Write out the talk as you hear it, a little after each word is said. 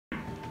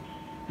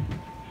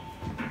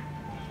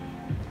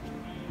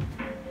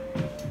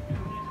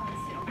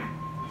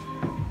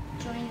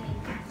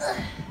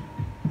Hey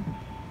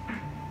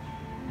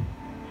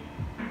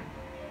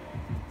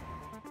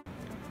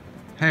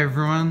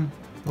everyone,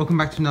 welcome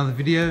back to another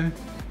video. In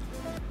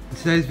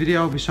today's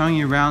video I'll be showing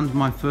you around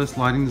my first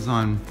lighting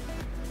design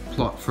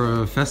plot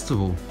for a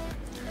festival.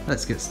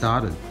 Let's get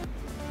started.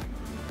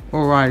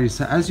 Alrighty,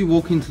 so as you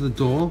walk into the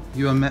door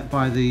you are met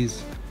by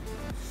these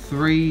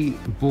 3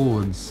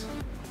 boards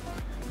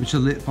which are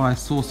lit by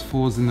source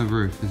 4s in the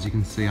roof, as you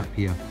can see up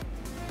here.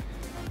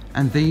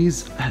 And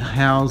these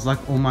house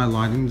like all my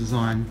lighting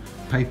design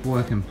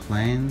paperwork and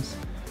plans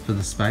for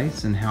the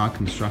space and how I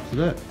constructed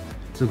it.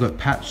 So we've got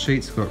patch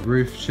sheets, we've got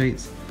roof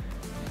sheets,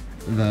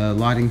 the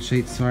lighting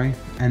sheets, sorry,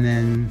 and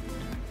then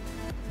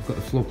we've got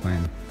the floor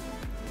plan.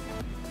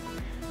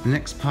 The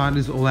next part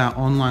is all our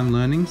online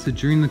learning. So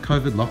during the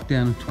COVID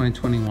lockdown of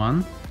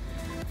 2021,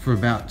 for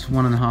about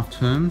 1.5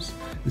 terms,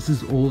 this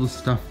is all the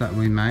stuff that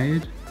we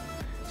made.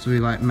 So we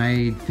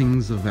made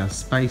things of our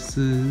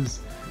spaces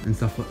and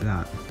stuff like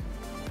that.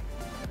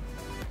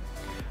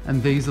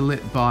 And these are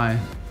lit by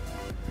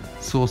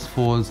source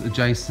 4s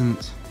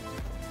adjacent,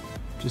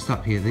 just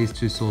up here, these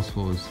 2 source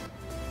 4s.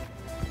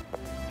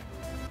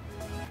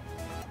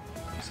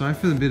 Sorry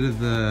for the bit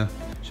of the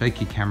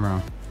shaky camera.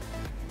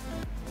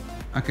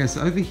 Okay,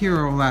 so over here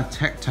are all our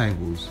tech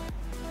tables.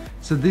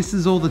 So this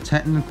is all the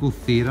technical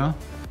theatre.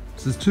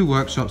 So there's 2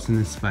 workshops in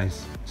this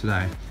space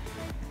today.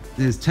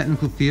 There's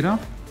technical theatre,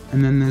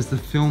 and then there's the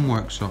film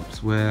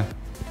workshops where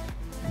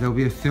there'll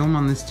be a film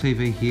on this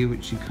TV here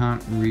which you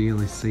can't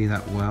really see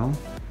that well.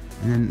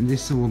 And then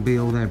this will be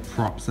all their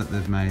props that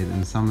they've made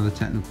and some of the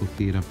technical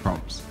theatre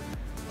props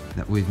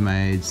that we've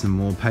made, some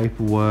more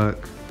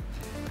paperwork,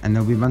 and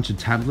there'll be a bunch of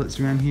tablets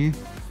around here.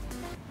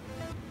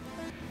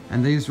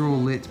 And these are all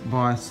lit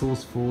by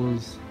source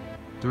 4s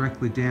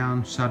directly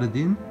down, shuttered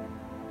in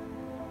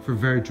for a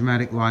very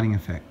dramatic lighting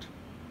effect.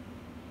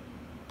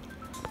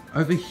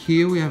 Over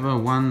here we have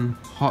one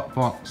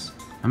skybox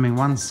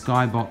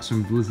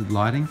from Blizzard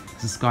Lighting.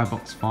 It's a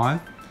Skybox 5.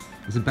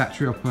 It's a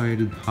battery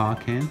operated power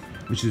can,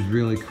 which is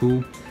really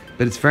cool,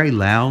 but it's very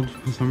loud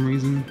for some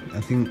reason. I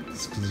think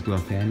it's because it's got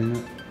a fan in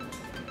it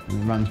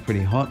and it runs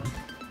pretty hot.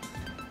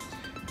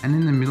 And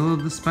in the middle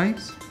of the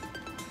space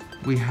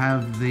we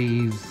have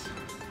these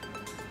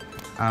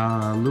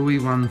Louis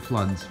 1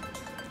 floods.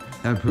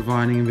 They're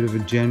providing a bit of a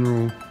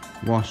general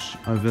wash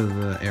over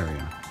the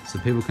area so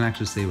people can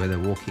actually see where they're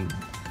walking.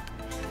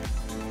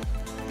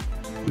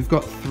 We've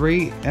got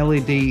 3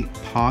 LED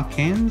par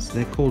cans.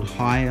 They're called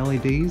high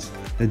LEDs.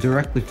 They're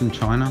directly from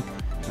China.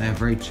 They are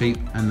very cheap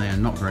and they are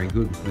not very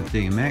good with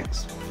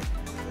DMX.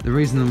 The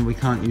reason we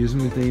can't use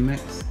them with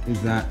DMX is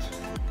that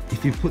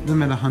if you put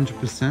them at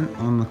 100%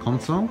 on the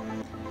console,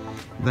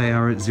 they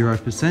are at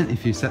 0%.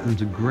 If you set them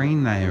to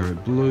green, they are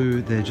at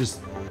blue. They're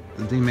just,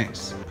 the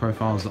DMX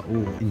profiles are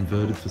all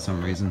inverted for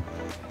some reason.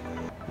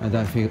 I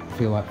don't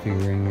feel like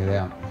figuring it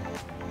out.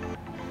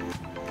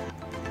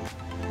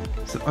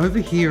 So over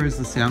here is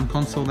the sound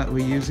console that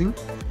we're using.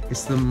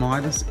 It's the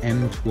Midas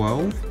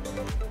M12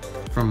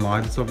 from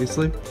Midas,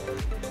 obviously.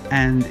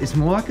 And it's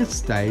more like a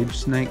stage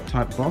snake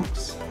type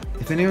box.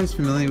 If anyone's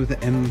familiar with the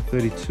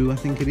M32, I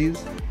think it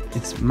is,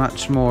 it's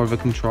much more of a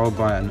control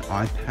by an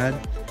iPad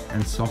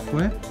and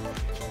software.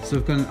 So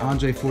we've got an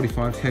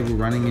RJ45 cable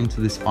running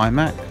into this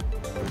iMac,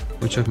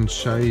 which I can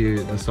show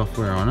you the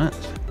software on it.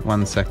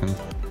 1 second.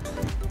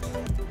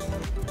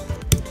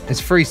 It's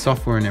free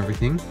software and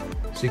everything.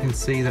 So you can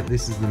see that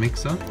this is the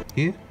mixer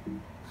here.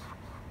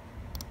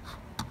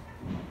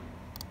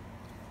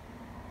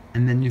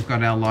 And then you've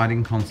got our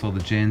lighting console,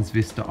 the Jans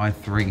Vista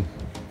i3,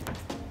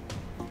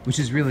 which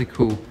is really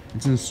cool.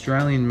 It's an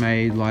Australian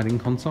made lighting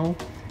console.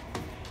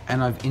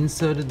 And I've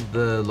inserted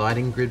the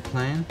lighting grid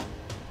plan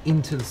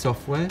into the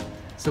software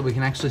so we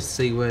can actually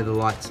see where the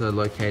lights are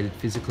located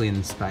physically in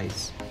the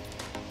space.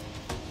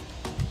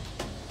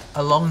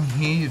 Along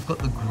here you've got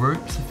the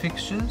groups of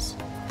fixtures,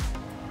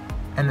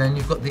 and then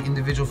you've got the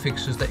individual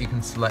fixtures that you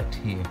can select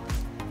here.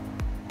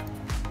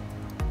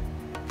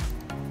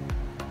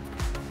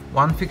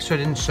 One fixture I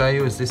didn't show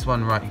you is this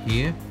one right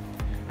here,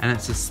 and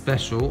it's a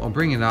special. I'll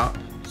bring it up.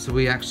 So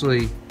we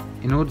actually,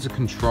 in order to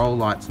control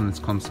lights on this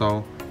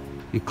console,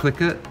 you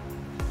click it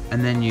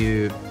and then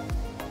you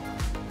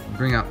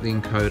bring up the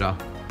encoder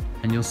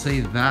and you'll see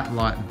that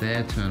light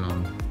there turn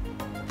on,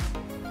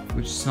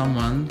 which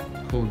someone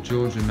called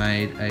Georgia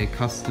made a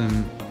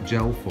custom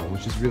gel for,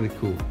 which is really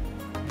cool.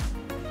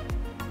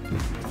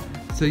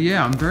 So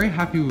yeah, I'm very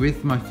happy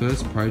with my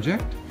first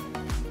project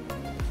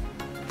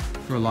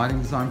for a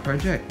lighting design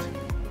project.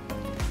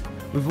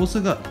 We've also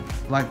got,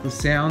 the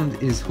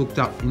sound is hooked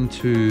up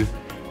into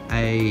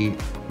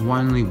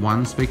only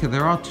one speaker.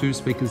 There are 2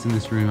 speakers in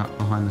this room up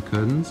behind the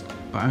curtains,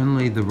 but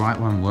only the right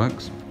one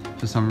works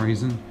for some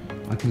reason.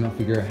 I cannot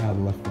figure out how the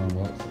left one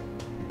works.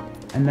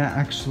 And that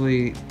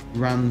actually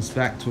runs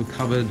back to a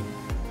cupboard.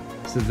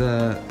 So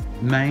the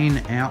main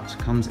out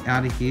comes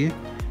out of here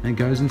and it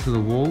goes into the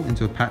wall,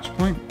 into a patch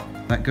point.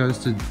 That goes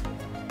to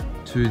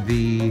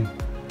the,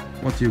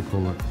 what do you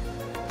call it?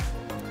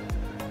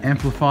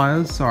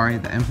 Amplifiers, sorry,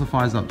 the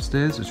amplifiers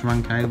upstairs, which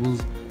run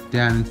cables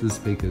down into the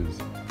speakers.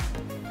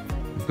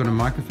 We've got a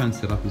microphone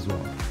set up as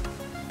well.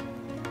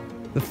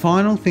 The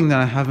final thing that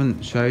I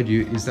haven't showed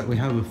you is that we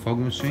have a fog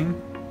machine,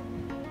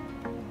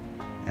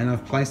 and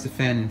I've placed a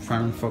fan in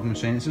front of the fog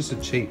machine. It's just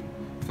a cheap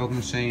fog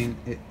machine.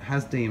 It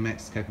has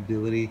DMX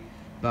capability,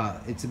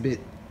 but it's a bit,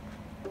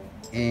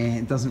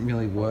 it doesn't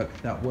really work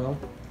that well.